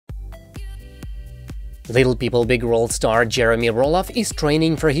Little People Big World star Jeremy Roloff is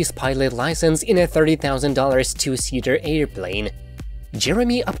training for his pilot license in a $30,000 two-seater airplane.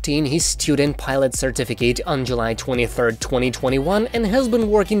 Jeremy obtained his student pilot certificate on July 23, 2021 and has been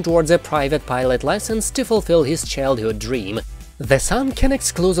working towards a private pilot license to fulfill his childhood dream. The Sun can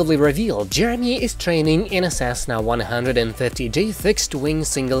exclusively reveal Jeremy is training in a Cessna 150J fixed-wing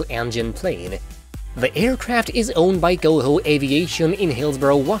single-engine plane. The aircraft is owned by Coho Aviation in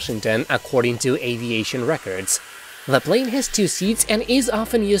Hillsboro, Washington, according to aviation records. The plane has 2 seats and is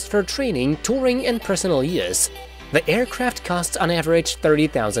often used for training, touring, and personal use. The aircraft costs on average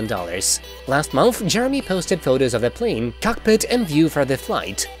 $30,000. Last month, Jeremy posted photos of the plane, cockpit, and view for the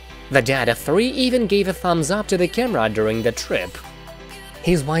flight. The dad of 3 even gave a thumbs up to the camera during the trip.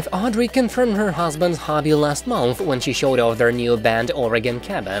 His wife Audrey confirmed her husband's hobby last month when she showed off their new Bend, Oregon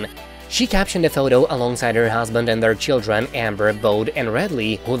cabin. She captioned a photo alongside her husband and their children, Amber, Bode, and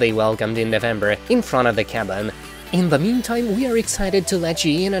Redley, who they welcomed in November, in front of the cabin. In the meantime, we are excited to let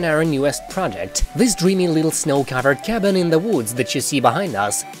you in on our newest project, this dreamy little snow-covered cabin in the woods that you see behind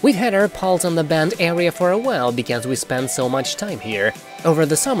us. We've had our pulse on the Bend area for a while because we spend so much time here. Over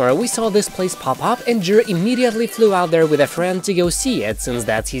the summer, we saw this place pop up and Jer immediately flew out there with a friend to go see it, since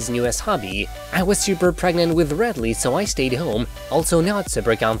that's his newest hobby. I was super pregnant with Redley, so I stayed home, also not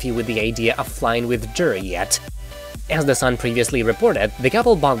super comfy with the idea of flying with Jer yet. As The Sun previously reported, the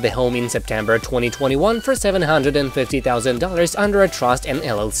couple bought the home in September 2021 for $750,000 under a trust and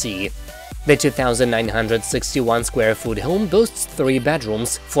LLC. The 2,961 square foot home boasts 3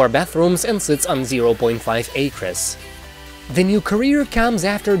 bedrooms, 4 bathrooms, and sits on 0.5 acres. The new career comes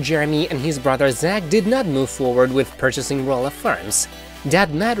after Jeremy and his brother Zach did not move forward with purchasing Roloff farms.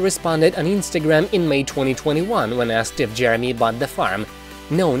 Dad Matt responded on Instagram in May 2021 when asked if Jeremy bought the farm.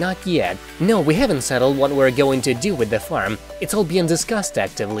 "No, not yet. No, we haven't settled what we're going to do with the farm. It's all being discussed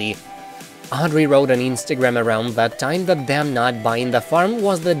actively." Audrey wrote on Instagram around that time that them not buying the farm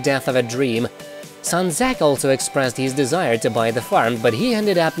was the death of a dream. Son Zach also expressed his desire to buy the farm, but he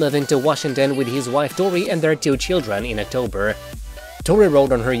ended up moving to Washington with his wife Tori and their 2 children in October. Tori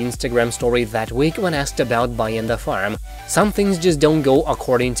wrote on her Instagram story that week when asked about buying the farm, "Some things just don't go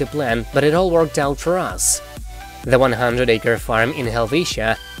according to plan, but it all worked out for us." The 100-acre farm in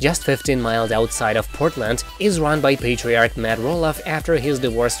Helvetia, just 15 miles outside of Portland, is run by patriarch Matt Roloff after his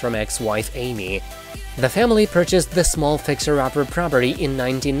divorce from ex-wife Amy. The family purchased the small fixer-upper property in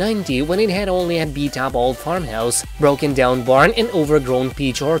 1990 when it had only a beat-up old farmhouse, broken-down barn, and overgrown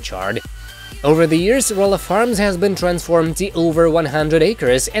peach orchard. Over the years, Roloff Farms has been transformed to over 100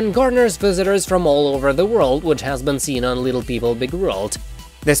 acres and garners visitors from all over the world, which has been seen on Little People Big World.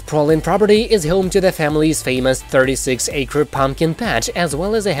 This sprawling property is home to the family's famous 36-acre pumpkin patch, as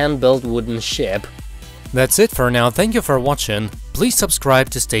well as a hand-built wooden ship. That's it for now, thank you for watching, please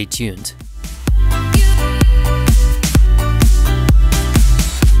subscribe to stay tuned.